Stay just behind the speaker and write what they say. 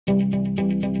Good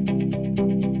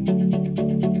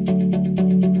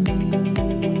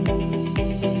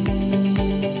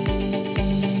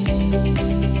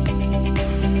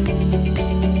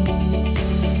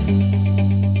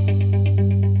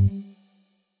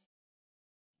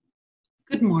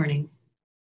morning.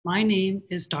 My name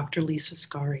is Dr. Lisa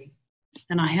Scari,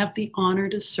 and I have the honor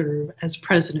to serve as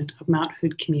president of Mount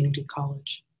Hood Community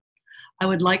College. I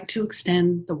would like to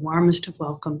extend the warmest of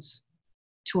welcomes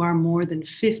to our more than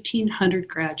 1,500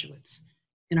 graduates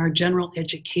in our general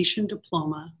education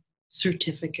diploma,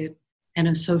 certificate, and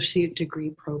associate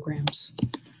degree programs.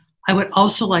 I would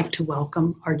also like to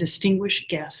welcome our distinguished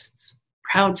guests,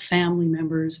 proud family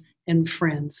members, and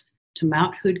friends to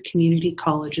Mount Hood Community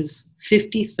College's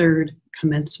 53rd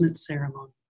commencement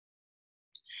ceremony.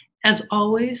 As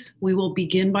always, we will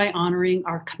begin by honoring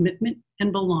our commitment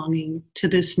and belonging to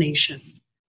this nation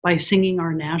by singing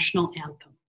our national anthem.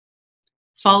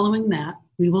 Following that,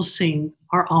 we will sing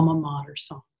our alma mater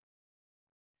song.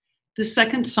 The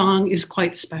second song is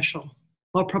quite special.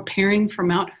 While preparing for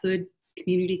Mount Hood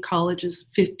Community College's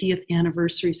 50th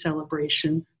anniversary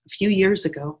celebration a few years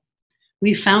ago,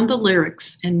 we found the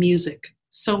lyrics and music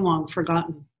so long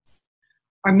forgotten.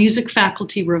 Our music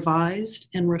faculty revised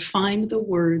and refined the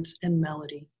words and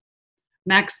melody.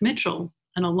 Max Mitchell,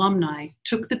 an alumni,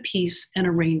 took the piece and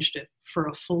arranged it for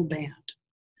a full band.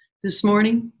 This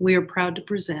morning, we are proud to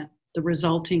present the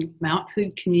resulting Mount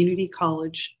Hood Community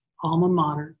College alma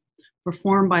mater,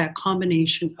 performed by a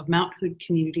combination of Mount Hood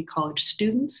Community College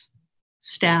students,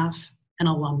 staff, and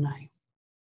alumni.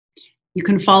 You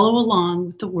can follow along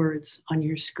with the words on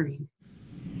your screen.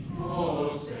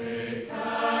 Oh, say,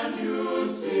 can you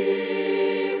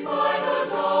see by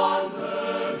the dawn's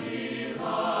early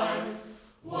light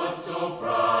what so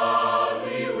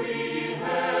proudly we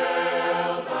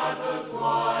hailed at the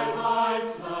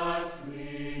twilight's last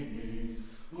gleaming,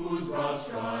 whose broad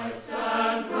stripes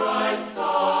and bright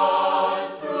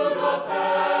stars through the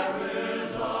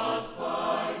perilous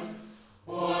fight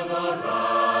o'er the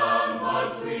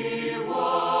ramparts we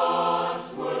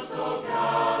watched were so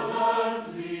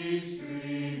gallantly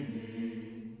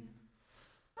streaming,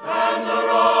 and the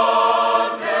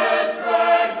rockets'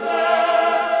 red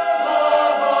glare, the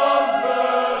bombs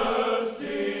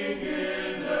bursting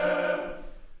in air,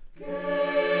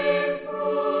 gave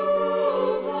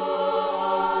proof through the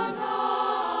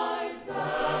night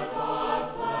that our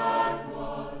flag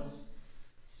was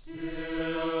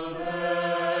still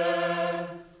there.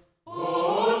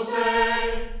 Oh,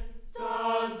 say,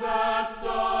 does that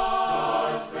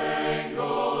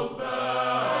star-spangled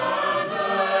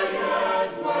banner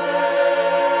yet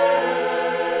wave?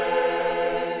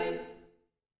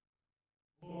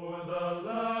 O'er the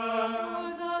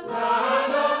land of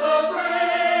the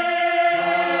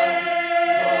brave, the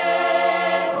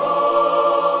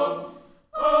home of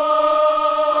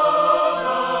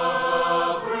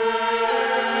the brave, the brave.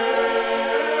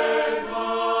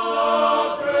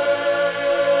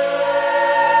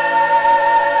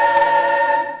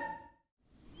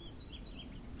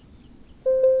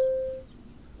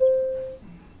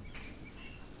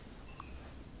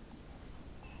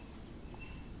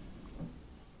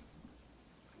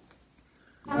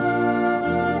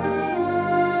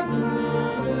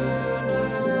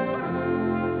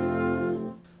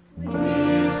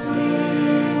 We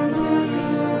sing to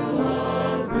you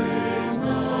our praise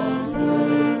now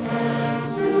and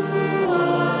to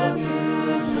our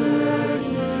future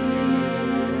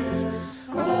years.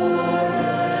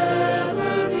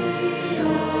 Forever be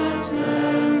your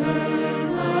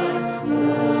standards high,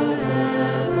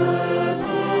 forever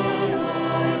be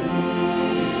our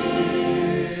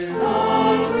years.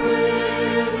 Our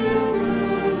tributes to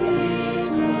these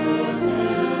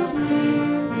mountains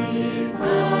bring, beneath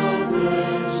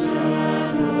mountain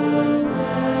shadows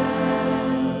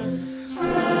grand,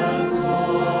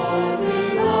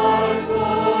 transforming lives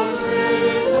for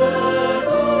greater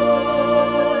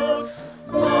good.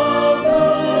 Mount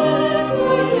Hood,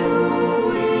 for you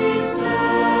we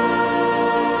stand.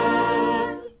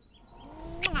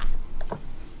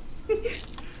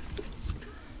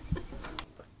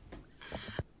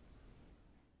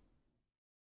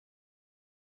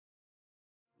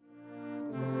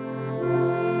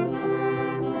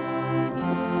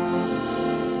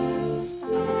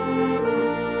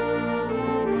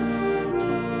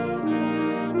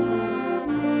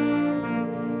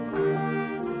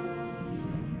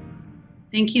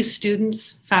 Thank you,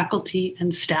 students, faculty,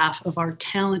 and staff of our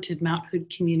talented Mount Hood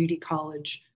Community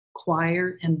College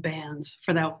choir and bands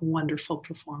for that wonderful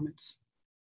performance.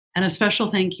 And a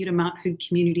special thank you to Mount Hood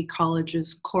Community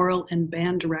College's choral and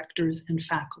band directors and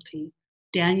faculty,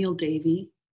 Daniel Davey,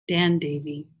 Dan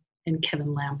Davey, and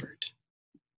Kevin Lambert.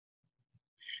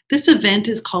 This event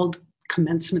is called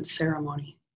Commencement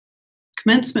Ceremony.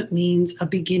 Commencement means a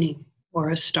beginning or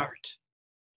a start.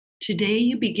 Today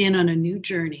you begin on a new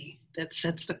journey that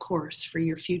sets the course for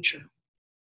your future.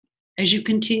 As you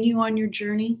continue on your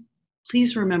journey,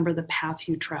 please remember the path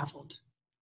you traveled.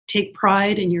 Take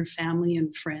pride in your family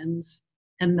and friends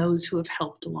and those who have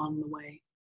helped along the way.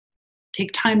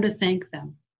 Take time to thank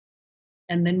them.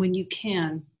 And then when you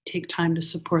can, take time to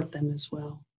support them as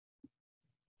well.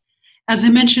 As I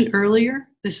mentioned earlier,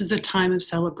 this is a time of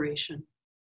celebration,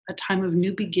 a time of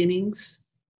new beginnings,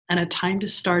 and a time to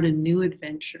start a new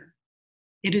adventure.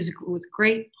 It is with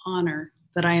great honor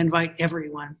that I invite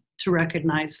everyone to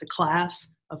recognize the class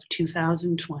of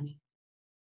 2020.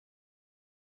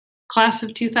 Class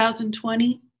of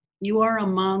 2020, you are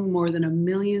among more than 1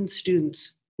 million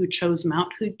students who chose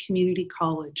Mount Hood Community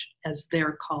College as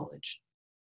their college.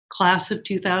 Class of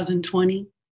 2020,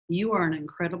 you are an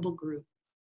incredible group.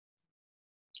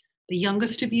 The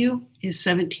youngest of you is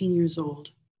 17 years old,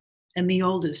 and the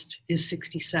oldest is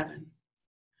 67.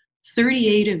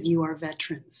 38 of you are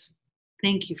veterans.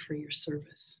 Thank you for your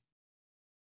service.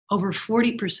 Over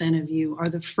 40% of you are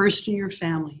the first in your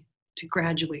family to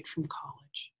graduate from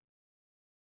college.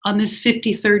 On this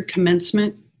 53rd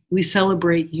commencement, we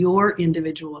celebrate your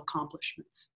individual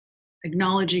accomplishments,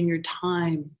 acknowledging your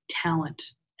time, talent,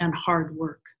 and hard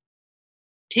work.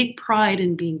 Take pride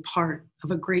in being part of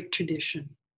a great tradition.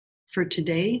 For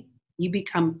today, you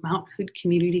become Mount Hood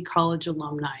Community College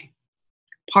alumni,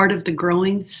 part of the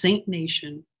growing Saint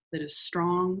Nation that is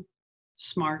strong,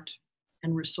 smart,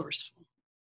 and resourceful.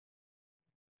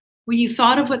 When you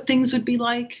thought of what things would be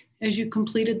like as you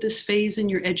completed this phase in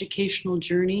your educational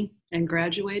journey and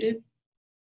graduated,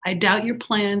 I doubt your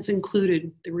plans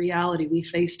included the reality we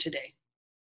face today.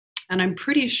 And I'm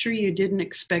pretty sure you didn't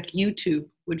expect YouTube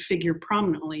would figure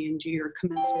prominently into your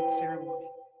commencement ceremony.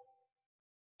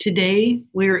 Today,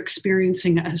 we're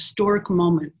experiencing a historic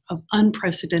moment of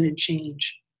unprecedented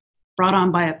change brought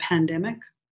on by a pandemic,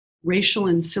 racial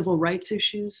and civil rights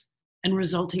issues, and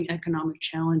resulting economic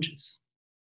challenges.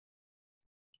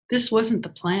 This wasn't the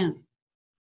plan.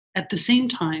 At the same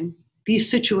time, these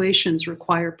situations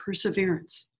require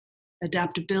perseverance,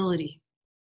 adaptability,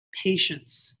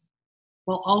 patience,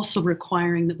 while also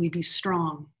requiring that we be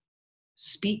strong,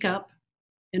 speak up,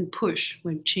 and push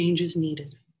when change is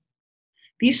needed.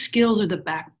 These skills are the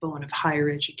backbone of higher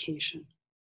education.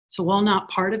 So while not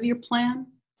part of your plan,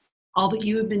 all that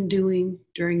you have been doing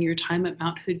during your time at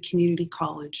Mount Hood Community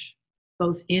College,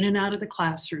 both in and out of the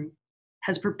classroom,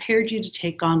 has prepared you to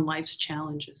take on life's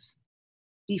challenges.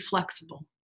 Be flexible,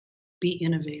 be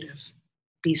innovative,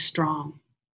 be strong,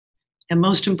 and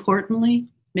most importantly,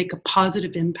 make a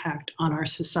positive impact on our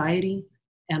society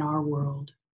and our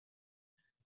world.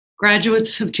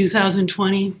 Graduates of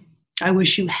 2020, I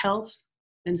wish you health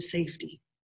and safety,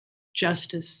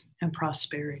 justice and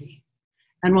prosperity.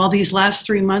 And while these last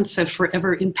 3 months have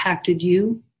forever impacted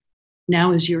you,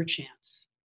 now is your chance.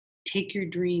 Take your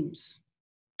dreams,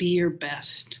 be your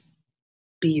best,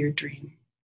 be your dream.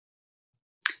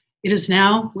 It is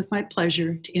now with my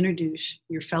pleasure to introduce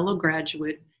your fellow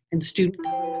graduate and student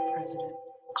government president,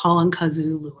 Colin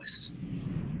Kazoo Lewis.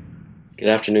 Good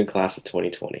afternoon, class of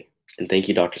 2020, and thank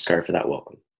you, Dr. Scar, for that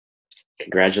welcome.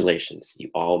 Congratulations, you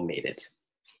all made it.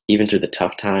 Even through the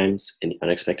tough times and the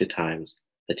unexpected times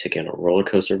that took in a roller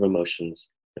coaster of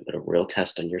emotions and put a real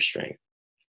test on your strength,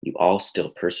 you all still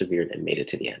persevered and made it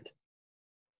to the end.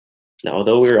 Now,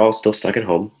 although we are all still stuck at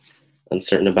home,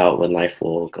 uncertain about when life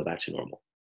will go back to normal,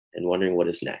 and wondering what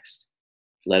is next,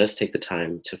 let us take the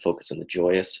time to focus on the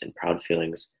joyous and proud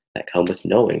feelings that come with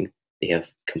knowing they have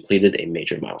completed a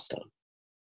major milestone.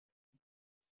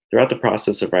 Throughout the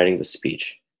process of writing this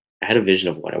speech, I had a vision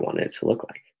of what I wanted it to look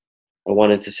like. I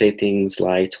wanted to say things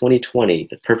like 2020,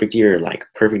 the perfect year, like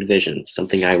perfect vision,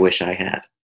 something I wish I had.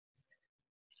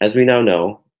 As we now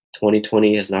know,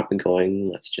 2020 has not been going,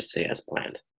 let's just say, as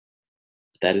planned.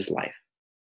 But that is life.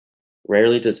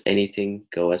 Rarely does anything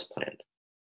go as planned,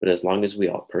 but as long as we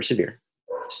all persevere,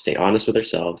 stay honest with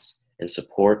ourselves, and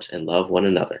support and love one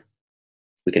another,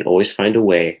 we can always find a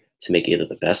way to make either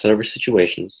the best out of our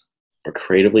situations or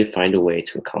creatively find a way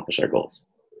to accomplish our goals.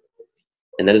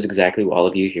 And that is exactly what all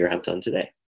of you here have done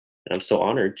today. And I'm so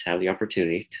honored to have the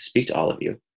opportunity to speak to all of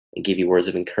you and give you words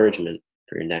of encouragement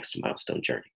for your next milestone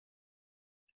journey.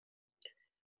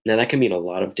 Now, that can mean a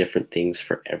lot of different things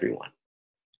for everyone.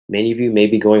 Many of you may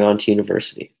be going on to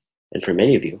university, and for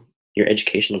many of you, your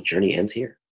educational journey ends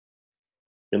here.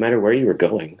 No matter where you are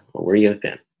going or where you have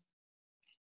been,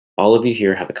 all of you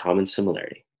here have a common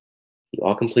similarity. You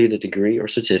all completed a degree or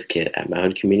certificate at Mount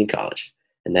Hood Community College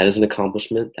and that is an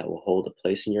accomplishment that will hold a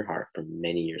place in your heart for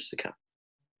many years to come.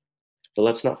 But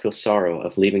let's not feel sorrow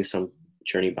of leaving some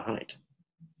journey behind.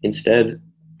 Instead,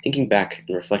 thinking back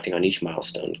and reflecting on each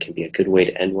milestone can be a good way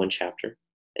to end one chapter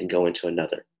and go into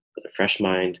another with a fresh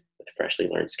mind, with freshly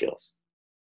learned skills.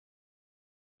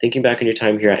 Thinking back on your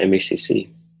time here at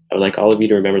MHCC, I would like all of you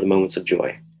to remember the moments of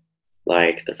joy,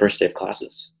 like the first day of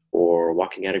classes, or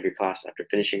walking out of your class after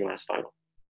finishing your last final.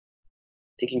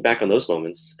 Thinking back on those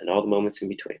moments and all the moments in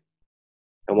between,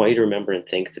 I want you to remember and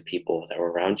thank the people that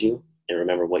were around you and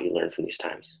remember what you learned from these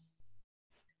times.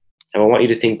 Now I want you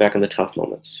to think back on the tough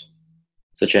moments,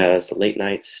 such as the late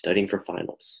nights studying for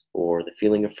finals, or the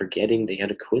feeling of forgetting that you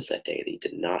had a quiz that day that you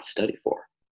did not study for.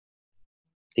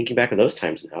 Thinking back on those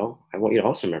times now, I want you to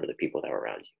also remember the people that were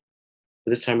around you.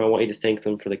 But this time I want you to thank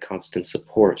them for the constant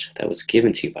support that was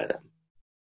given to you by them.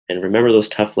 And remember those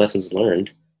tough lessons learned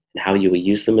and how you will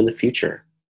use them in the future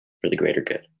for the greater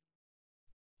good.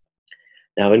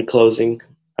 Now in closing,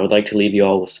 I would like to leave you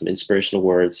all with some inspirational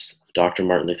words of Dr.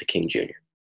 Martin Luther King Jr.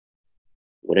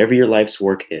 Whatever your life's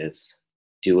work is,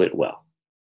 do it well.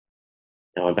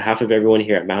 Now, on behalf of everyone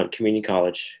here at Mountain Community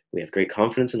College, we have great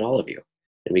confidence in all of you,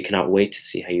 and we cannot wait to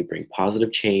see how you bring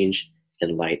positive change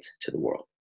and light to the world.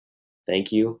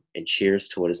 Thank you, and cheers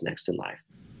to what is next in life.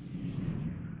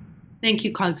 Thank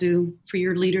you, Kazu, for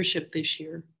your leadership this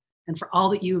year and for all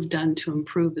that you have done to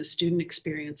improve the student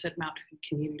experience at Mount Hood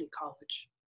Community College.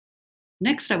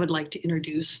 Next, I would like to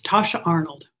introduce Tasha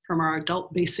Arnold from our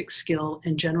Adult Basic Skill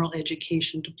and General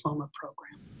Education Diploma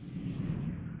Program.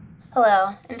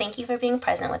 Hello, and thank you for being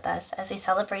present with us as we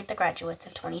celebrate the graduates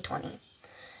of 2020.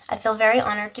 I feel very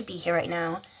honored to be here right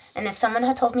now, and if someone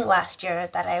had told me last year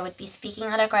that I would be speaking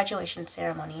at a graduation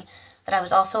ceremony that I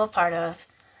was also a part of,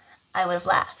 I would have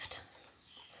laughed.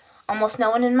 Almost no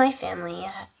one in my family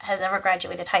has ever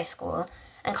graduated high school,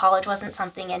 and college wasn't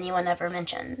something anyone ever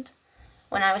mentioned.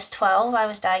 When I was 12, I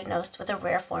was diagnosed with a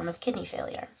rare form of kidney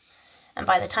failure, and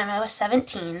by the time I was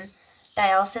 17,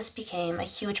 dialysis became a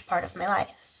huge part of my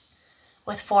life.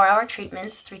 With 4-hour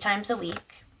treatments 3 times a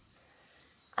week,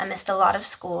 I missed a lot of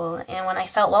school, and when I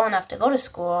felt well enough to go to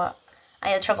school, I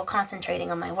had trouble concentrating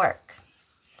on my work.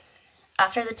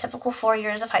 After the typical 4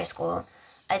 years of high school,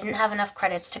 I didn't have enough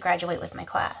credits to graduate with my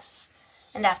class.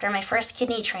 And after my first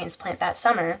kidney transplant that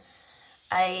summer,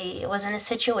 I was in a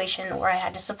situation where I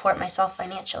had to support myself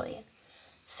financially.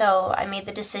 So I made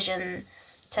the decision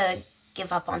to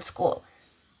give up on school.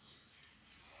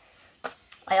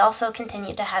 I also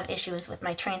continued to have issues with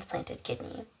my transplanted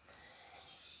kidney.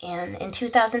 And in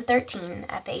 2013,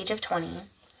 at the age of 20,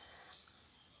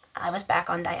 I was back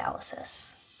on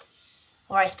dialysis,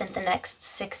 where I spent the next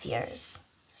 6 years.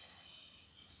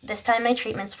 This time my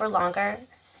treatments were longer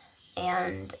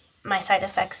and my side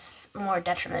effects more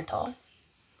detrimental.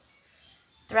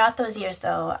 Throughout those years,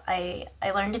 though, I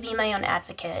learned to be my own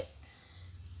advocate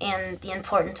and the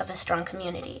importance of a strong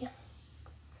community.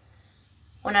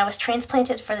 When I was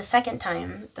transplanted for the second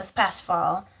time this past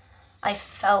fall, I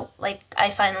felt like I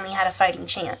finally had a fighting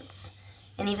chance.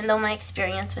 And even though my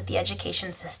experience with the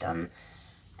education system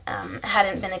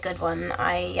hadn't been a good one,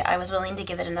 I was willing to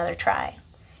give it another try.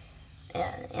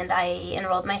 And I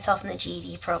enrolled myself in the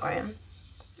GED program.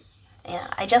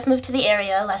 I just moved to the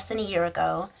area less than a year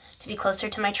ago to be closer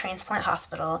to my transplant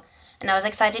hospital, and I was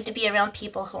excited to be around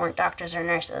people who weren't doctors or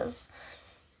nurses.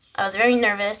 I was very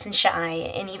nervous and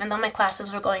shy, and even though my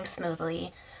classes were going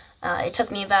smoothly, it took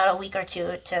me about a week or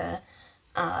two to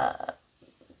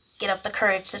get up the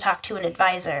courage to talk to an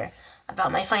advisor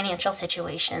about my financial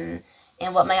situation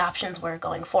and what my options were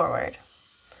going forward.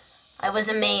 I was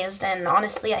amazed, and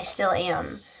honestly I still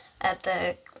am, at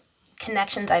the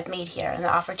connections I've made here and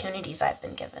the opportunities I've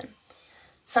been given.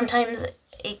 Sometimes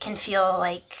it can feel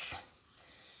like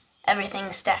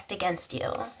everything's stacked against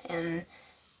you, and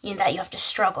that you have to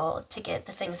struggle to get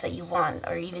the things that you want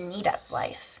or even need out of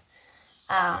life.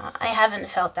 I haven't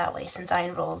felt that way since I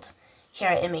enrolled here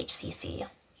at MHCC.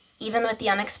 Even with the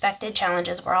unexpected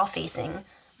challenges we're all facing,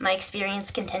 my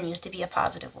experience continues to be a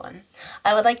positive one.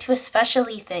 I would like to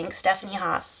especially thank Stephanie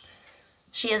Haas.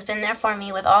 She has been there for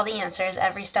me with all the answers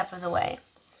every step of the way.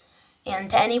 And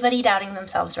to anybody doubting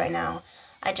themselves right now,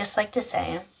 I'd just like to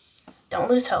say, don't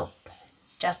lose hope.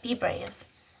 Just be brave.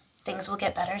 Things will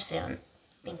get better soon.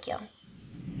 Thank you.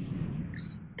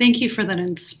 Thank you for that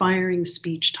inspiring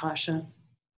speech, Tasha.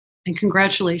 And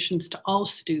congratulations to all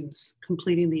students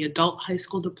completing the Adult High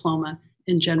School Diploma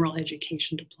and General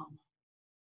Education Diploma.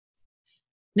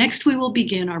 Next, we will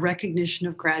begin our recognition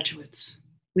of graduates.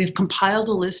 We have compiled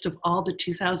a list of all the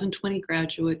 2020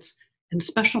 graduates and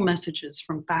special messages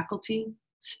from faculty,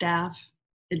 staff,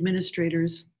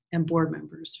 administrators, and board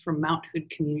members from Mount Hood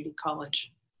Community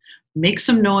College. Make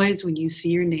some noise when you see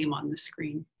your name on the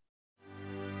screen.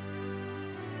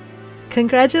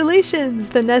 Congratulations,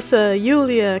 Vanessa,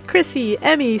 Yulia, Chrissy,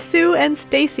 Emmy, Sue, and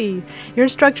Stacy. Your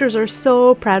instructors are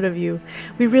so proud of you.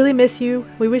 We really miss you.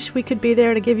 We wish we could be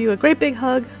there to give you a great big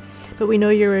hug, but we know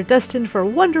you're destined for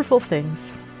wonderful things.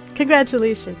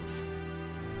 Congratulations.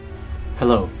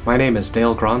 Hello, my name is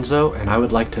Dale Gronzo, and I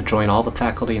would like to join all the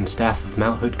faculty and staff of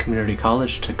Mount Hood Community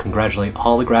College to congratulate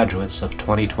all the graduates of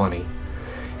 2020.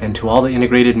 And to all the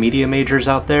integrated media majors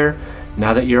out there,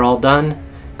 now that you're all done,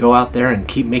 go out there and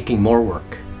keep making more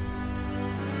work.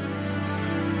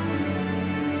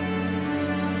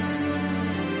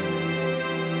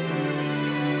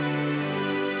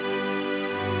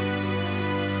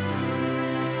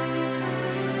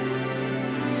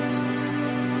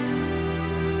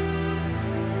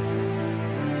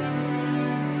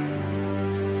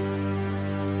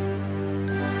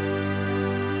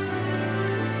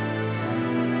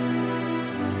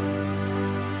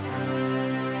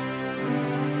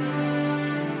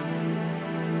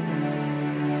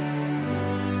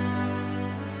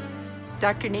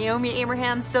 Dr. Naomi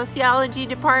Abraham, Sociology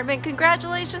Department.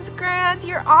 Congratulations, grads.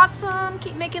 You're awesome.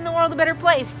 Keep making the world a better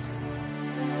place.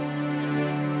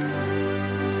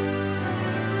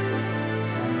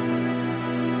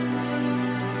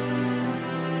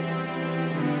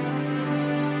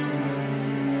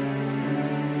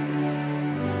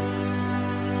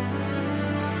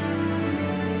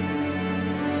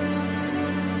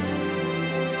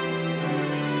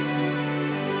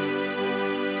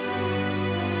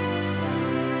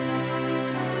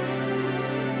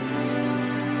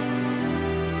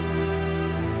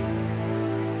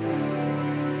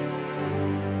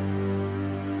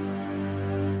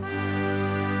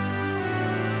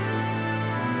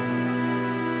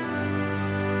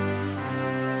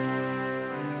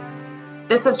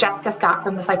 This is Jessica Scott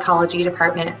from the Psychology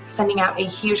Department, sending out a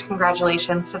huge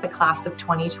congratulations to the class of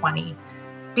 2020.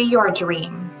 Be your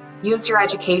dream. Use your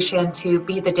education to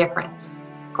be the difference.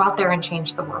 Go out there and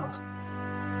change the world.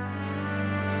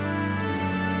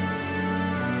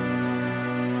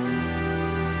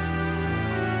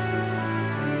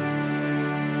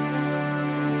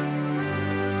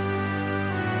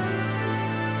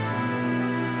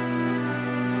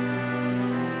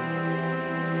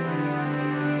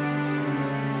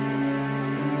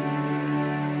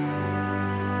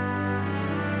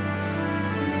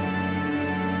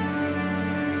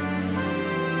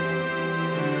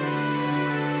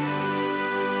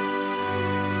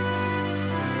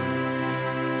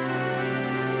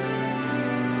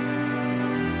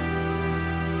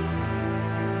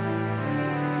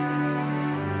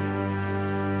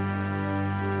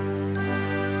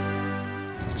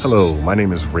 Hello, my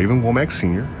name is Raven Womack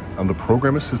Sr. I'm the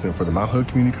Program Assistant for the Mount Hood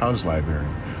Community College Library.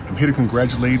 I'm here to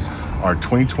congratulate our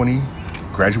 2020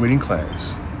 graduating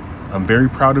class. I'm very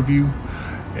proud of you,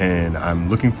 and I'm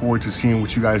looking forward to seeing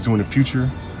what you guys do in the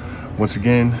future. Once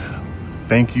again,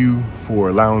 thank you for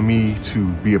allowing me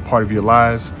to be a part of your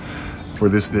lives for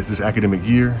this academic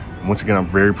year. Once again, I'm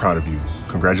very proud of you.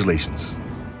 Congratulations.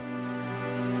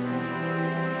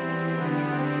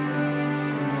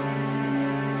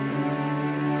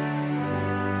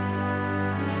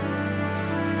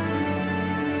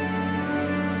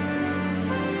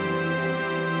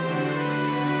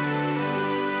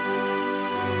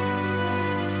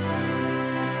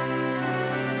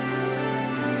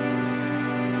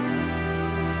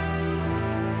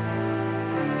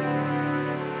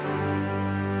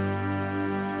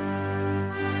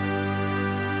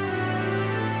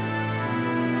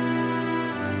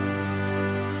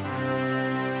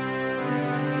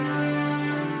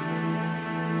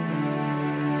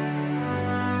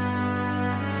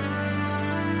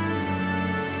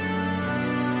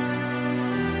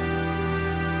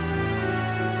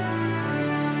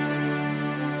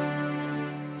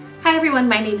 Hi everyone,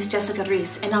 my name is Jessica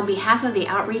Ruiz, and on behalf of the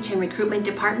Outreach and Recruitment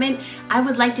Department, I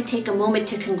would like to take a moment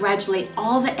to congratulate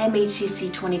all the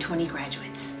MHCC 2020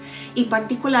 graduates, y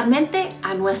particularmente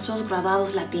a nuestros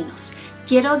graduados latinos.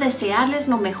 Quiero desearles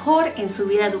lo mejor en su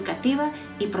vida educativa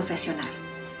y profesional.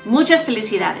 Muchas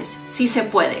felicidades, sí se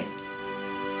puede.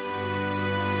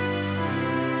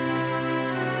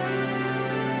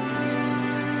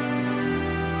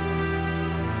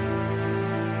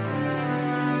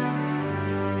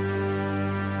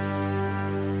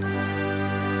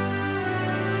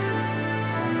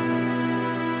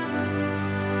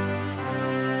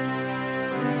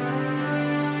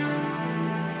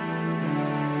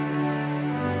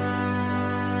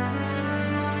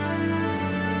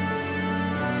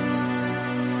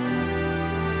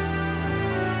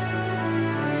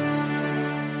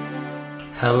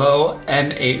 Hello,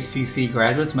 MHCC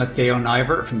graduates. Mateo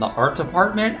Nivert from the Art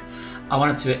Department. I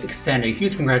wanted to extend a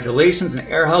huge congratulations and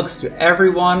air hugs to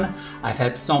everyone. I've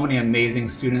had so many amazing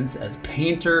students as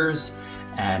painters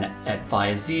and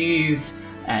advisees,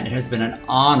 and it has been an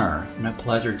honor and a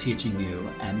pleasure teaching you.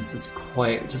 And this is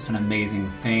quite just an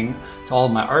amazing thing. To all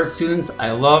of my art students, I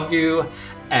love you,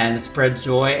 and spread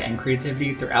joy and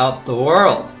creativity throughout the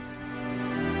world.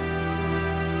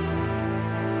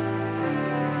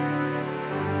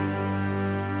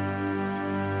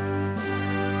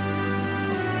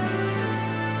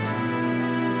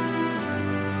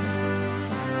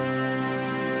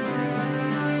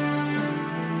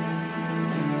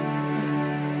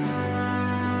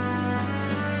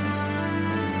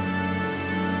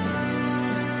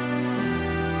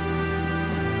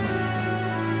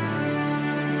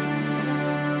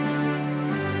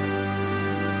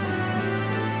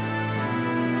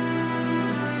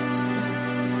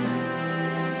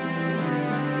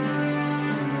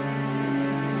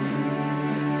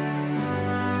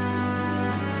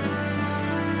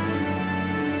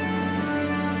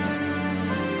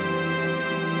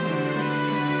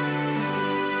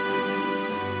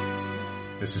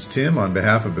 This is Tim on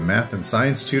behalf of the Math and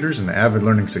Science Tutors and the Avid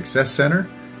Learning Success Center.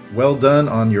 Well done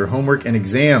on your homework and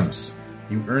exams.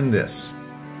 You earned this.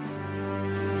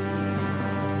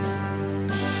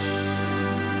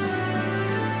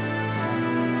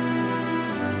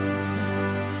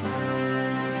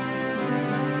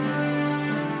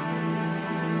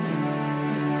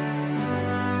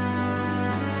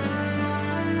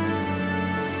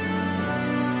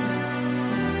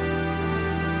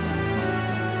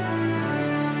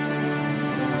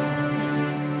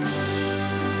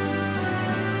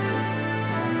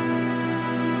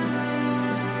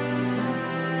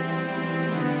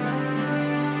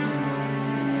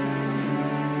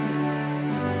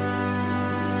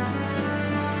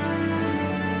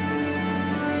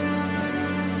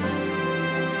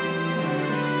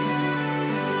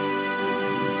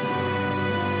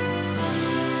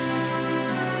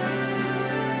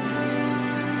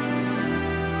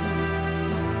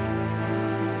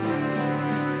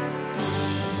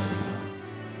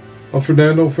 I'm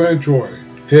Fernando Fantroy,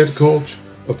 head coach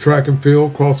of track and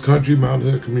field cross country Mount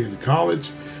Hood Community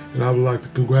College, and I would like to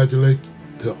congratulate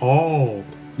to all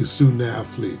you student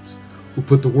athletes who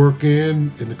put the work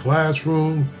in the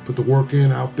classroom, put the work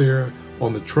in out there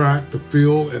on the track, the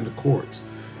field, and the courts.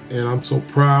 And I'm so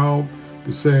proud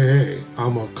to say, hey,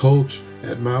 I'm a coach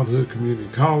at Mount Hood Community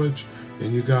College,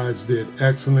 and you guys did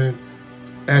excellent,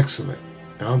 excellent.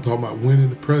 And I'm talking about winning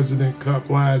the President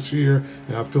Cup last year,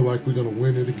 and I feel like we're going to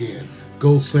win it again.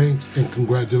 Go Saints, and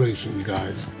congratulations, you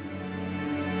guys.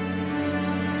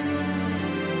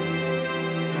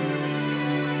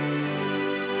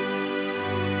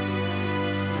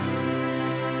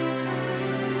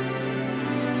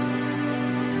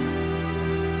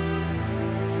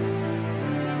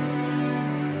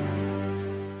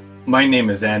 My name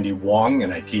is Andy Wong,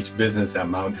 and I teach business at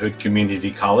Mount Hood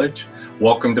Community College.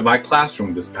 Welcome to my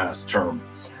classroom this past term.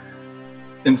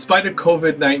 In spite of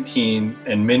COVID-19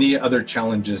 and many other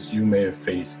challenges you may have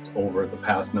faced over the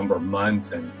past number of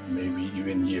months and maybe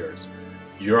even years,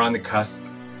 you're on the cusp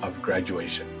of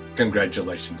graduation.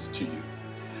 Congratulations to you.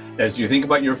 As you think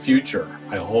about your future,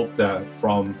 I hope that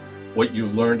from what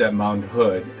you've learned at Mount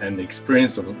Hood and the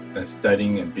experience of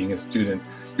studying and being a student,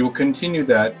 you will continue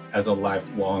that as a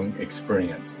lifelong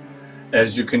experience.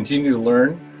 As you continue to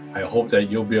learn, I hope that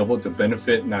you'll be able to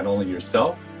benefit not only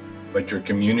yourself, but your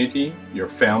community, your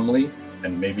family,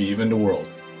 and maybe even the world.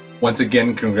 Once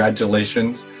again,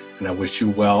 congratulations, and I wish you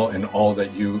well in all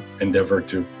that you endeavor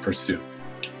to pursue.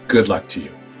 Good luck to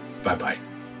you. Bye-bye.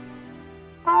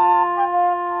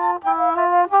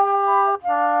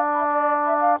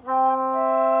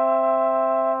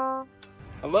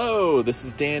 Hello, this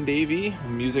is Dan Davey,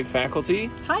 music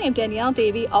faculty. Hi, I'm Danielle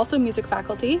Davey, also music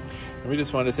faculty. And we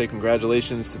just wanted to say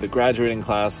congratulations to the graduating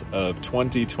class of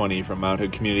 2020 from Mount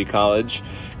Hood Community College.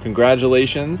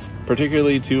 Congratulations,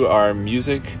 particularly to our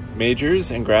music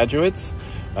majors and graduates.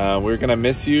 We're going to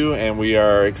miss you, and we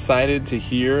are excited to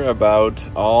hear about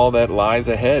all that lies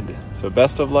ahead. So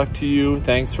best of luck to you.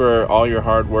 Thanks for all your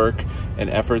hard work and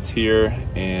efforts here,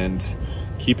 and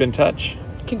keep in touch.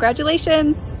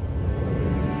 Congratulations.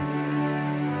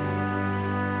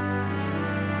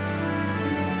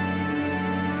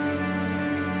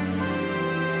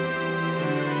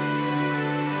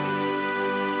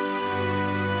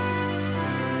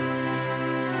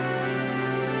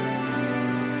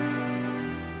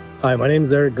 Hi, my name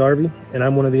is Eric Garvey, and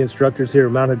I'm one of the instructors here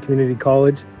at Mount Hood Community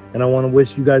College, and I want to wish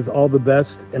you guys all the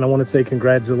best, and I want to say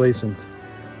congratulations.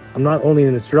 I'm not only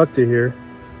an instructor here,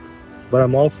 but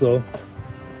I'm also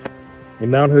a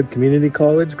Mount Hood Community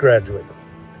College graduate.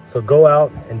 So go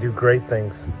out and do great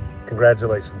things.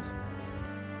 Congratulations.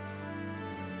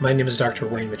 My name is Dr.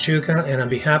 Wayne Machuca, and on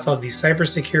behalf of the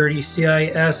Cybersecurity,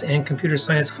 CIS, and Computer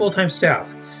Science full-time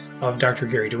staff of Dr.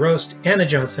 Gary DeRost, Anna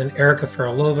Johnson, Erica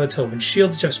Faralova, Tobin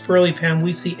Shields, Jeff Spurley, Pam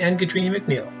Weesey, and Katrina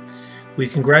McNeil, we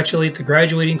congratulate the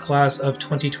graduating class of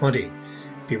 2020.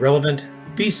 Be relevant,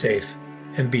 be safe,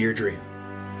 and be your dream.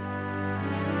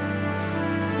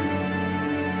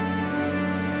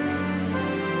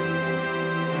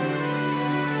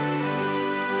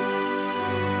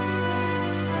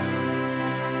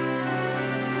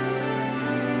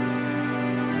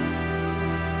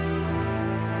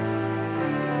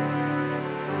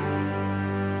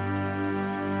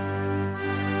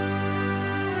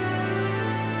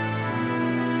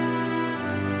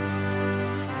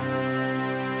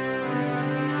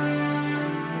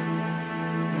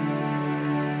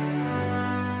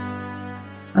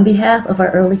 On behalf of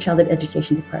our Early Childhood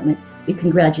Education Department, we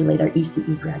congratulate our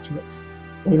ECE graduates,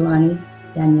 Leilani,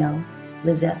 Danielle,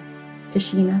 Lizette,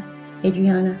 Tashina,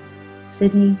 Adriana,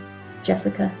 Sydney,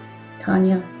 Jessica,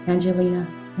 Tanya, Angelina,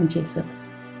 and Jason.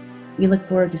 We look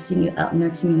forward to seeing you out in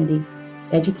our community,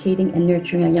 educating and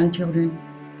nurturing our young children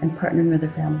and partnering with their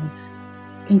families.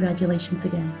 Congratulations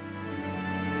again.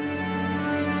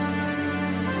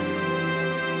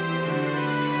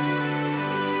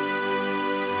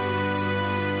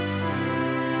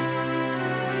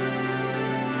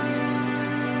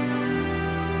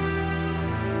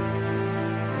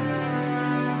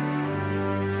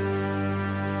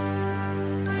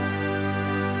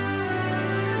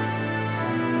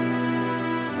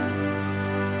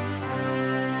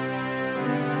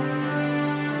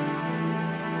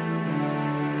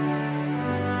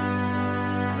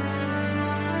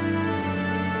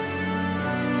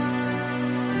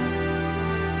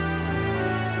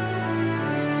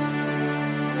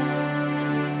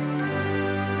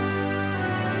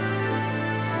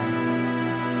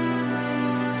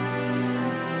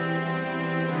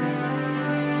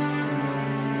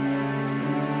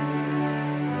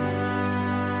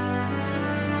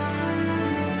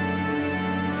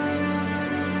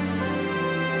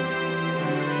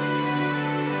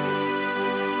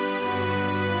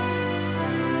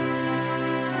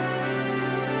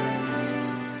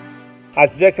 As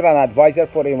Director and Advisor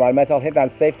for the Environmental Health and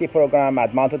Safety Program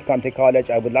at Mount Hood Community College,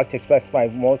 I would like to express my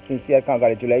most sincere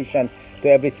congratulations to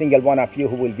every single one of you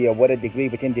who will be awarded a degree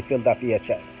within the field of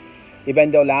EHS.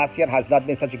 Even though last year has not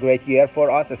been such a great year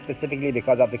for us, specifically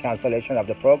because of the cancellation of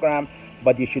the program,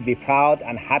 but you should be proud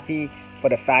and happy for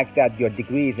the fact that your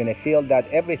degree is in a field that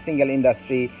every single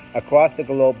industry across the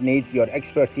globe needs your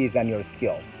expertise and your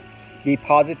skills. Be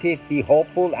positive, be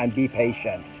hopeful, and be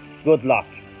patient. Good luck.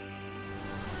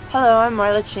 Hello, I'm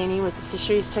Marla Cheney with the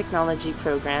Fisheries Technology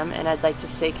Program, and I'd like to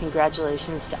say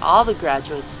congratulations to all the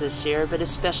graduates this year, but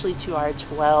especially to our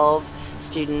 12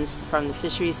 students from the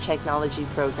Fisheries Technology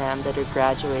Program that are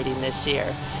graduating this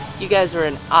year. You guys were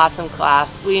an awesome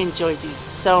class. We enjoyed you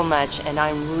so much, and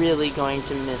I'm really going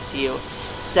to miss you.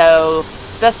 So,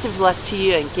 best of luck to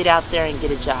you, and get out there and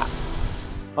get a job.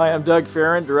 Hi, I'm Doug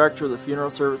Farron, Director of the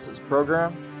Funeral Services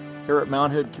Program here at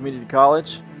Mount Hood Community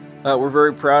College. We're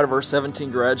very proud of our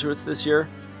 17 graduates this year.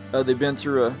 They've been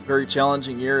through a very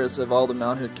challenging year, as have all the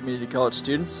Mount Hood Community College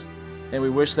students, and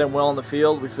we wish them well in the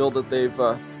field. We feel that they've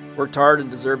worked hard and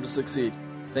deserve to succeed.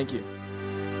 Thank you.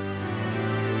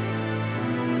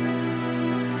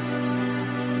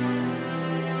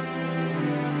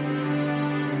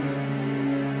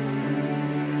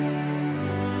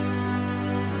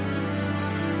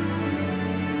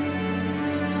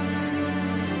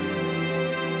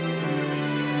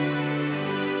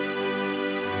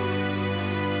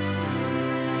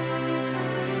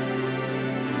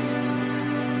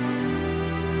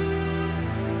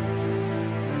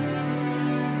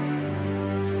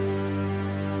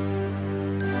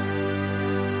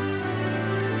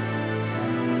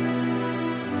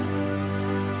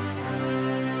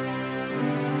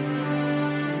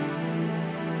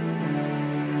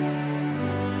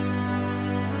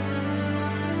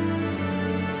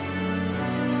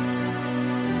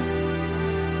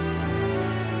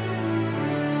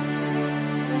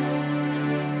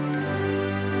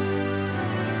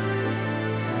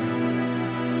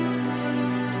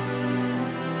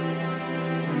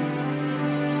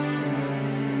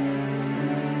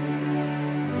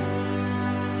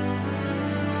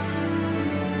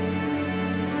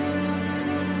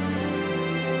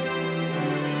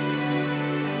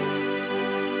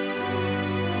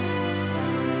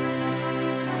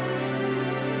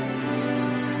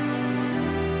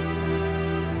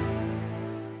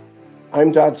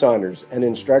 I'm Todd Saunders, an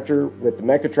instructor with the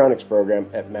Mechatronics program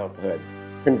at Mount Hood.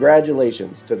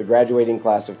 Congratulations to the graduating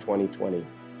class of 2020.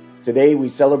 Today we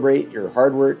celebrate your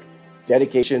hard work,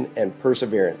 dedication, and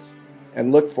perseverance,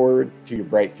 and look forward to your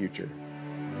bright future.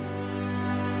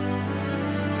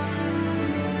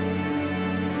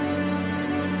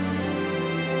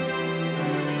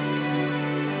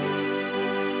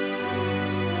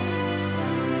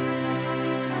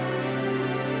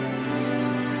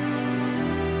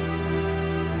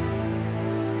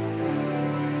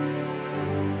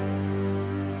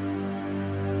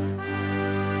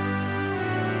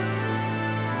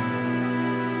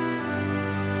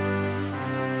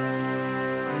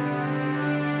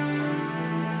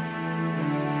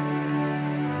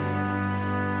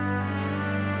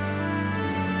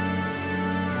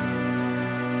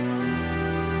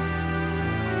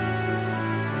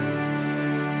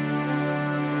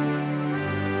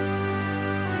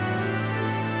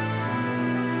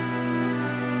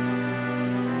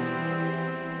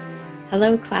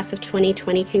 Hello, class of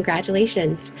 2020,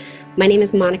 congratulations. My name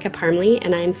is Monica Parmley,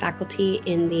 and I am faculty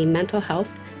in the Mental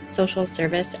Health, Social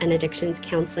Service, and Addictions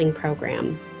Counseling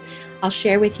program. I'll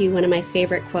share with you one of my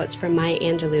favorite quotes from Maya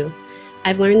Angelou.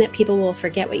 I've learned that people will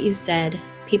forget what you said,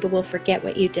 people will forget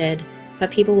what you did,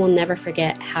 but people will never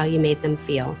forget how you made them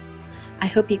feel. I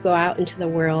hope you go out into the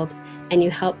world and you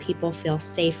help people feel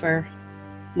safer,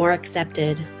 more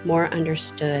accepted, more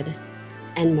understood,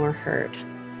 and more heard.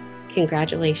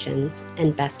 Congratulations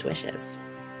and best wishes.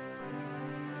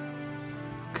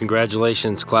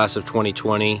 Congratulations, class of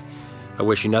 2020. I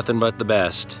wish you nothing but the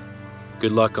best.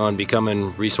 Good luck on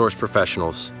becoming resource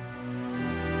professionals.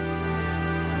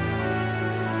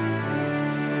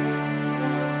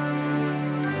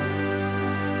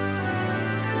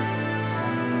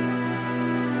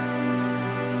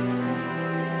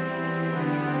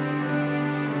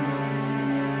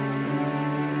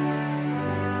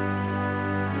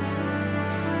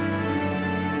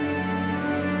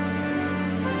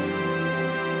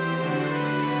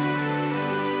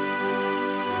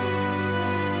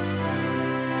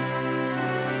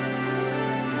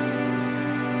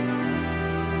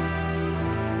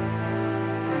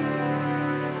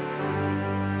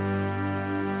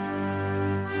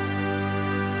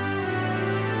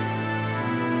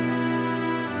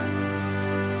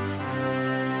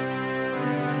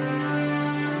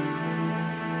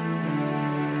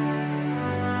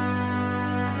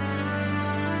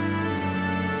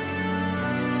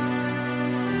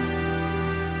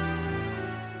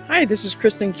 Hi, this is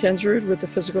Kristen Kensrud with the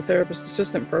Physical Therapist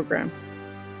Assistant Program.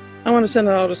 I want to send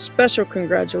out a special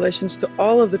congratulations to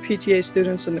all of the PTA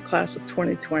students in the class of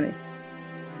 2020.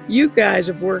 You guys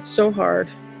have worked so hard.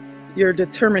 Your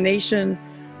determination,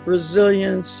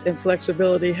 resilience, and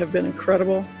flexibility have been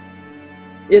incredible.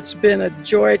 It's been a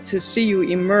joy to see you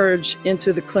emerge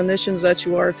into the clinicians that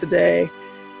you are today,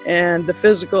 and the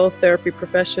physical therapy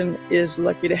profession is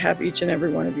lucky to have each and every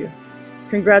one of you.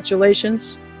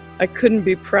 Congratulations. I couldn't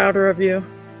be prouder of you,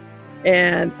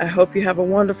 and I hope you have a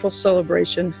wonderful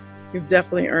celebration. You've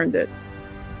definitely earned it.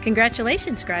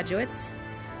 Congratulations, graduates.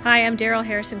 Hi, I'm Daryl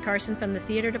Harrison Carson from the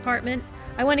Theater Department.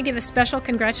 I want to give a special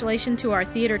congratulations to our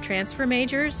theater transfer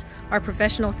majors, our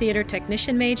professional theater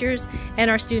technician majors,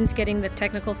 and our students getting the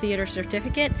technical theater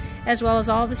certificate, as well as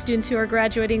all the students who are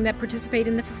graduating that participate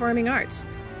in the performing arts.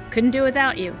 Couldn't do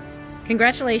without you.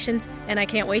 Congratulations, and I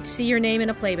can't wait to see your name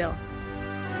in a playbill.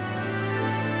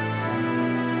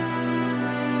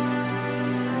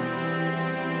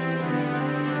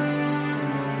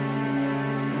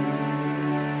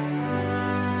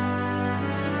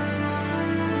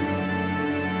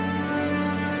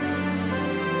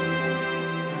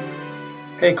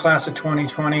 Hey, class of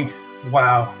 2020.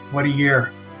 Wow, what a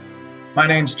year. My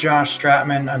name's Josh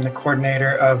Stratman. I'm the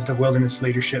coordinator of the Wilderness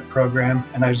Leadership Program,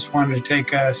 and I just wanted to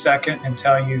take a second and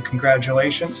tell you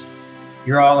congratulations.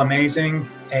 You're all amazing,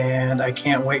 and I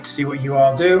can't wait to see what you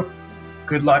all do.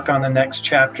 Good luck on the next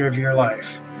chapter of your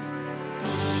life.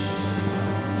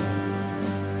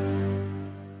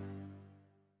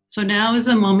 So now is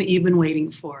the moment you've been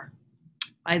waiting for.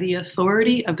 By the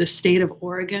authority of the state of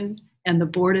Oregon and the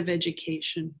Board of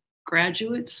Education,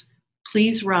 graduates,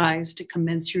 please rise to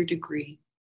commence your degree.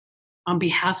 On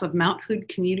behalf of Mount Hood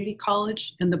Community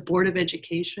College and the Board of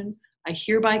Education, I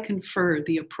hereby confer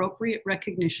the appropriate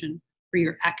recognition for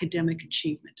your academic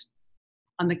achievement.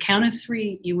 On the count of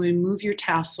 3, you will move your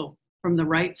tassel from the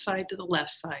right side to the left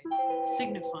side,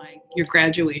 signifying your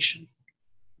graduation.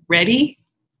 Ready?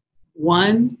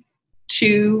 1,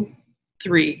 2,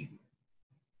 3.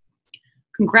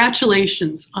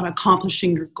 Congratulations on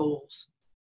accomplishing your goals.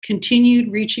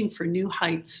 Continued reaching for new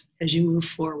heights as you move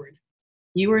forward.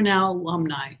 You are now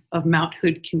alumni of Mount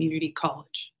Hood Community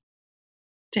College.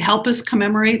 To help us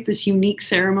commemorate this unique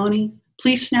ceremony,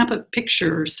 please snap a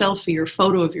picture or selfie or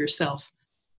photo of yourself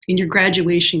in your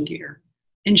graduation gear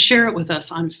and share it with us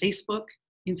on Facebook,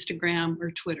 Instagram,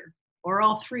 or Twitter, or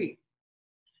all three.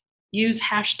 Use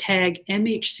hashtag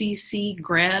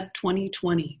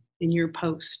MHCCGrad2020 in your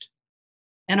post.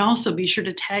 And also be sure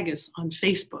to tag us on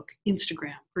Facebook,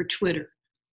 Instagram, or Twitter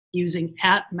using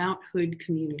 @Mount Hood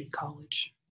Community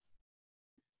College.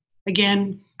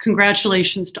 Again,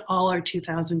 congratulations to all our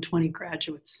 2020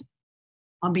 graduates.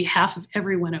 On behalf of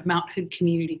everyone at Mount Hood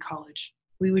Community College,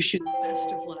 we wish you the best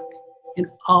of luck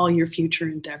in all your future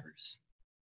endeavors.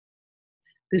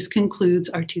 This concludes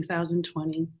our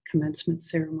 2020 commencement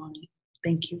ceremony.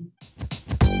 Thank you.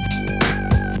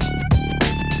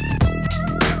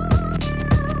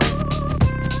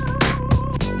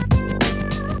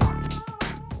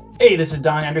 Hey, this is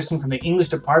Don Anderson from the English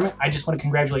department. I just want to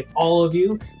congratulate all of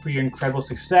you for your incredible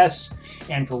success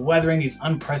and for weathering these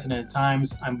unprecedented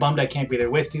times. I'm bummed I can't be there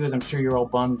with you, as I'm sure you're all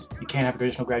bummed you can't have a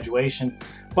traditional graduation.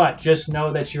 But just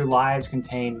know that your lives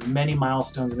contain many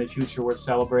milestones in the future worth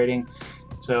celebrating.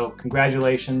 So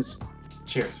congratulations.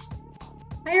 Cheers.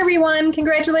 Hi everyone,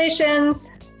 congratulations.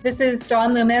 This is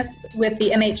Dawn Loomis with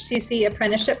the MHCC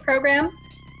Apprenticeship Program.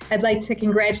 I'd like to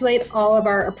congratulate all of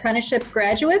our apprenticeship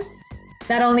graduates.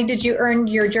 Not only did you earn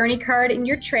your journey card in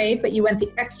your trade, but you went the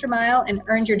extra mile and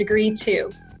earned your degree too.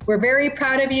 We're very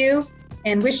proud of you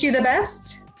and wish you the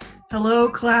best. Hello,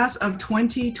 class of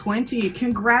 2020.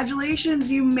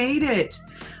 Congratulations, you made it.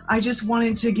 I just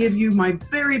wanted to give you my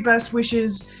very best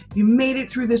wishes. You made it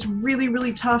through this really,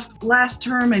 really tough last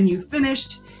term and you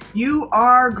finished. You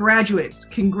are graduates.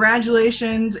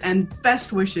 Congratulations and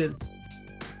best wishes.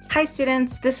 Hi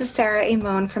students, this is Sarah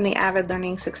Amon from the Avid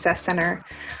Learning Success Center.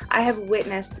 I have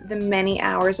witnessed the many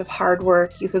hours of hard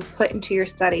work you have put into your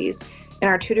studies in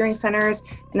our tutoring centers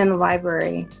and in the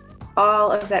library.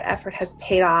 All of that effort has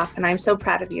paid off and I'm so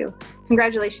proud of you.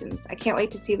 Congratulations, I can't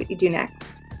wait to see what you do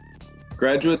next.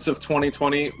 Graduates of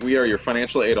 2020, we are your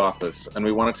financial aid office, and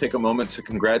we want to take a moment to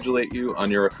congratulate you on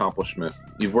your accomplishment.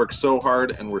 You've worked so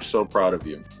hard and we're so proud of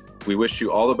you. We wish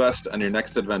you all the best on your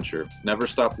next adventure. Never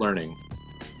stop learning.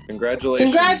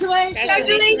 Congratulations.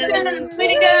 Congratulations. Way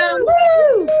to go.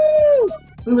 Woo.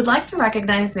 We would like to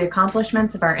recognize the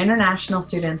accomplishments of our international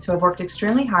students who have worked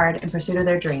extremely hard in pursuit of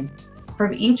their dreams.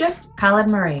 From Egypt, Khaled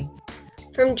Marie.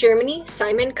 From Germany,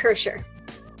 Simon Kirscher.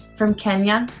 From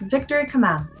Kenya, Victory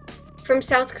Kamal. From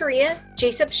South Korea,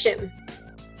 Jacob Shim.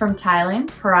 From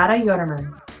Thailand, Harada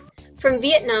Yoderman. From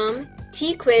Vietnam,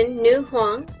 Thi Quinn Nhu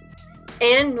Hoang,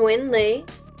 An Nguyen Le,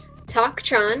 Tak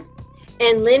Tran,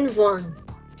 and Lin Vuong.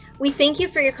 We thank you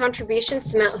for your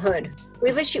contributions to Mount Hood.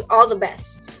 We wish you all the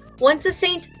best. Once a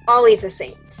saint, always a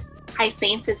saint. Hi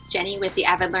Saints, it's Jenny with the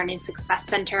Avid Learning Success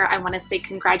Center. I want to say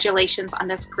congratulations on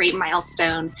this great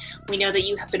milestone. We know that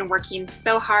you have been working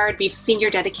so hard. We've seen your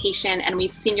dedication and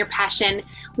we've seen your passion.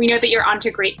 We know that you're on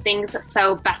to great things,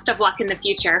 so best of luck in the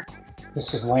future.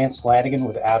 This is Lance Lanigan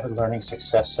with Avid Learning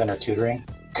Success Center Tutoring.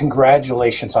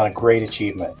 Congratulations on a great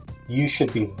achievement. You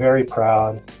should be very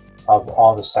proud of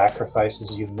all the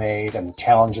sacrifices you've made and the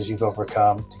challenges you've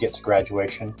overcome to get to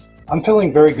graduation. I'm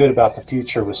feeling very good about the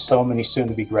future with so many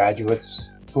soon-to-be graduates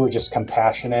who are just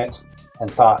compassionate and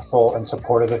thoughtful and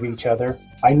supportive of each other.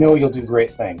 I know you'll do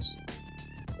great things.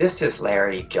 This is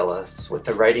Larry Gillis with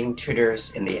the Writing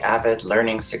Tutors in the Avid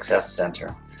Learning Success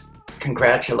Center.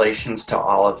 Congratulations to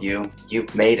all of you.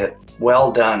 You've made it.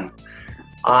 Well done.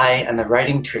 I and the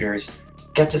Writing Tutors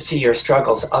get to see your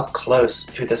struggles up close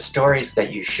through the stories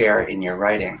that you share in your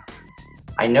writing.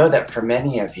 I know that for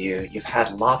many of you, you've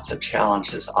had lots of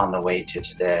challenges on the way to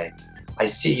today. I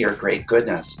see your great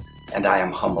goodness, and I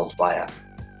am humbled by it.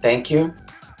 Thank you,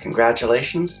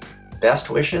 congratulations, best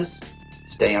wishes,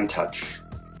 stay in touch.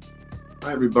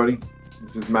 Hi everybody,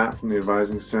 this is Matt from the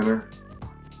Advising Center.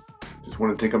 Just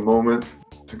want to take a moment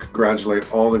to congratulate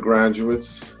all the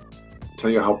graduates,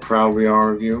 tell you how proud we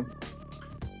are of you,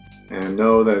 and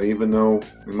know that even though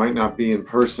we might not be in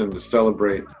person to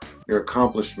celebrate your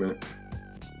accomplishment,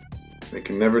 they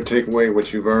can never take away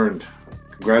what you've earned.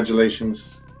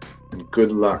 Congratulations and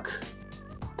good luck.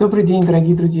 Добрый день,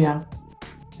 дорогие друзья.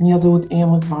 Меня зовут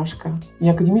Эмма Звашко.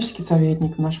 Я академический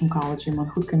советник в нашем колледже,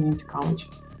 Mount Hood Community College.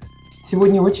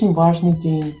 Сегодня очень важный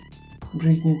день в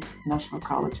жизни нашего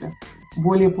колледжа.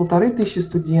 Более 1500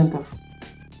 студентов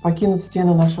покинут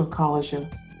стены нашего колледжа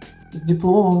с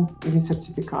дипломом или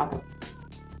сертификатом.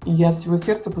 И я от всего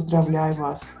сердца поздравляю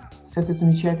вас с этой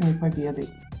замечательной победой.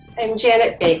 I'm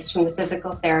Janet Bakes from the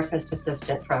Physical Therapist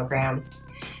Assistant Program.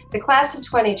 The class of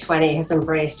 2020 has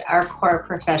embraced our core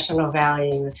professional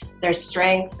values. Their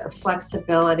strength, their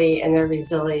flexibility, and their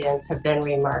resilience have been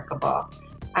remarkable.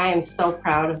 I am so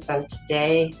proud of them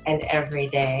today and every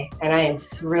day, and I am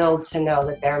thrilled to know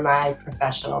that they're my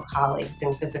professional colleagues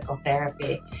in physical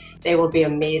therapy. They will be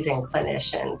amazing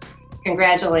clinicians.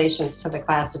 Congratulations to the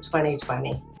class of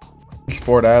 2020.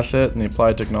 Ford Asset in the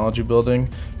Applied Technology Building.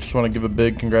 Just want to give a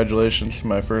big congratulations to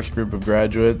my first group of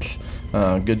graduates.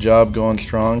 Good job going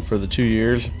strong for the 2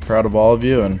 years. Proud of all of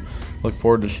you and look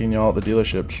forward to seeing you all at the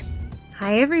dealerships.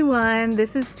 Hi everyone,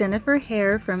 this is Jennifer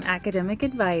Hare from Academic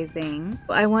Advising.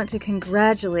 I want to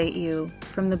congratulate you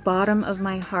from the bottom of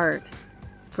my heart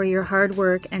for your hard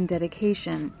work and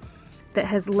dedication that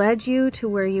has led you to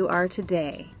where you are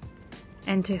today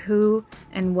and to who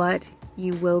and what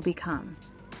you will become.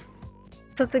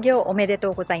 卒業おめで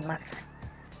とうございます。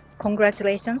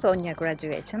Congratulations on your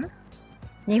graduation.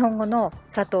 日本語の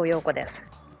佐藤陽子です。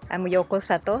I'm Yoko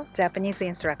Sato, Japanese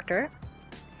instructor.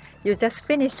 You just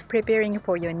finished preparing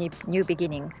for your new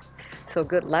beginning. So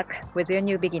good luck with your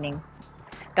new beginning.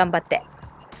 頑張って。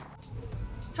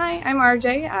Hi, I'm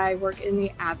RJ. I work in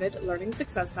the Avid Learning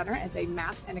Success Center as a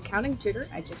math and accounting tutor.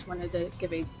 I just wanted to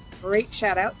give a great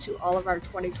shout out to all of our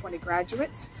 2020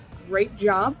 graduates. Great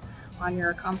job on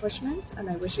your accomplishment, and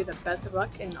I wish you the best of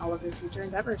luck in all of your future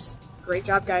endeavors. Great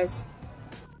job, guys.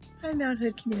 Hi, Mount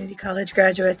Hood Community College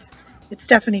graduates. It's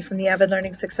Stephanie from the Avid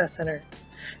Learning Success Center.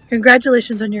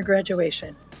 Congratulations on your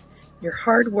graduation. Your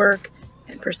hard work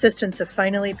and persistence have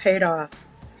finally paid off.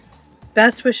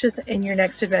 Best wishes in your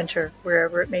next adventure,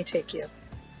 wherever it may take you.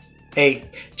 Hey,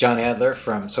 John Adler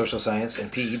from Social Science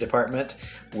and PE Department,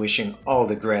 wishing all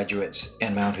the graduates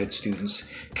and Mount Hood students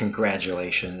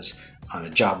congratulations on a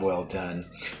job well done.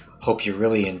 Hope you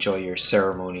really enjoy your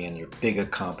ceremony and your big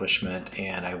accomplishment,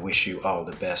 and I wish you all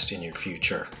the best in your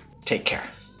future. Take care.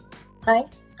 Hi,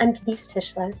 I'm Denise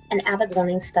Tischler, an Avid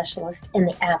Learning Specialist in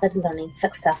the Avid Learning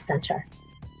Success Center.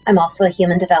 I'm also a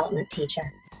human development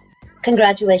teacher.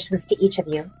 Congratulations to each of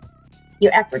you.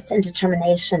 Your efforts and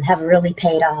determination have really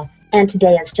paid off, and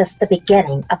today is just the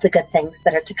beginning of the good things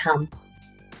that are to come.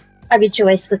 I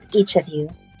rejoice with each of you.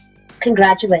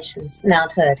 Congratulations,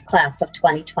 Mount Hood, class of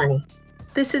 2020.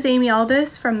 This is Amy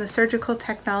Aldis from the Surgical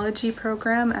Technology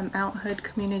program at Mount Hood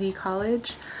Community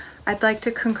College. I'd like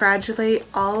to congratulate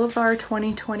all of our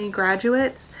 2020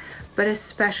 graduates, but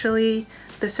especially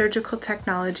the Surgical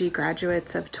Technology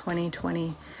graduates of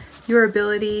 2020. Your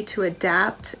ability to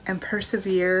adapt and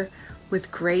persevere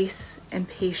with grace and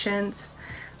patience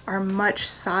are much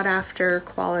sought after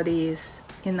qualities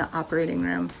in the operating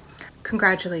room.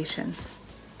 Congratulations.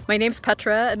 My name's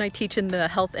Petra and I teach in the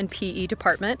Health and PE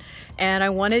department, and I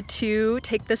wanted to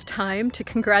take this time to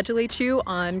congratulate you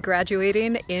on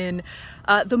graduating in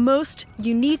the most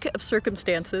unique of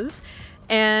circumstances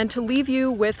and to leave you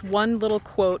with one little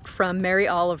quote from Mary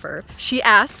Oliver. She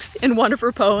asks in one of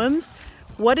her poems,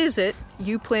 "What is it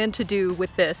you plan to do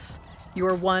with this,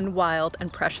 your one wild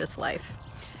and precious life?"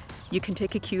 You can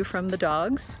take a cue from the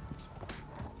dogs.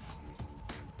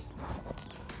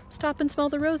 Stop and smell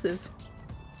the roses.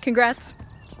 Congrats.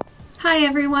 Hi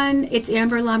everyone, it's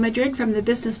Amber La Madrid from the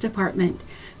Business Department.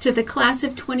 To the class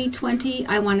of 2020,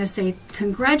 I want to say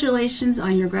congratulations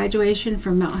on your graduation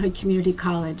from Mount Hood Community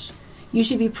College. You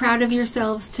should be proud of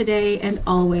yourselves today and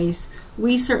always.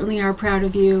 We certainly are proud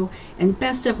of you, and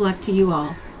best of luck to you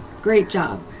all. Great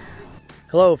job.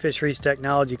 Hello, Fisheries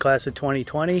Technology class of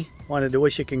 2020. Wanted to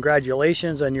wish you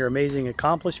congratulations on your amazing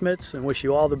accomplishments and wish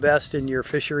you all the best in your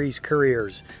fisheries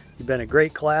careers. You've been a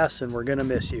great class and we're going to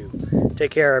miss you.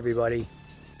 Take care, everybody.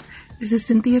 This is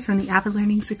Cynthia from the Avid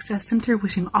Learning Success Center,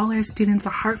 wishing all our students a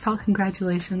heartfelt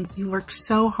congratulations. You worked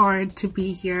so hard to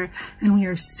be here and we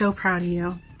are so proud of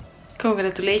you.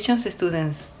 Congratulations,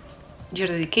 students. Your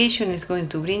dedication is going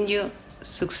to bring you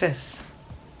success.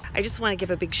 I just want to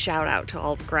give a big shout out to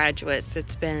all the graduates.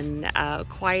 It's been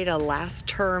quite a last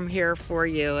term here for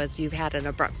you as you've had an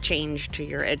abrupt change to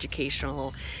your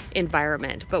educational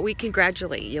environment. But we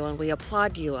congratulate you and we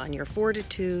applaud you on your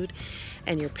fortitude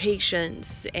and your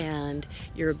patience and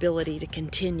your ability to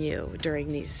continue during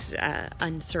these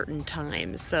uncertain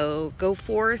times. So go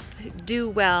forth, do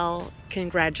well,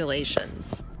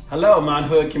 congratulations. Hello, Mount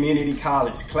Hood Community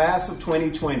College, class of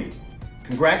 2020.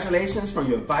 Congratulations from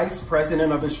your Vice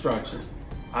President of Instruction.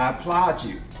 I applaud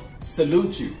you,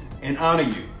 salute you, and honor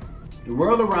you. The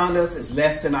world around us is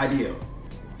less than ideal,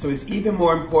 so it's even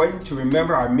more important to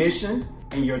remember our mission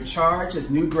and your charge as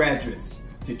new graduates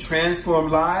to transform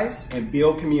lives and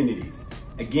build communities.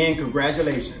 Again,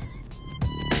 congratulations.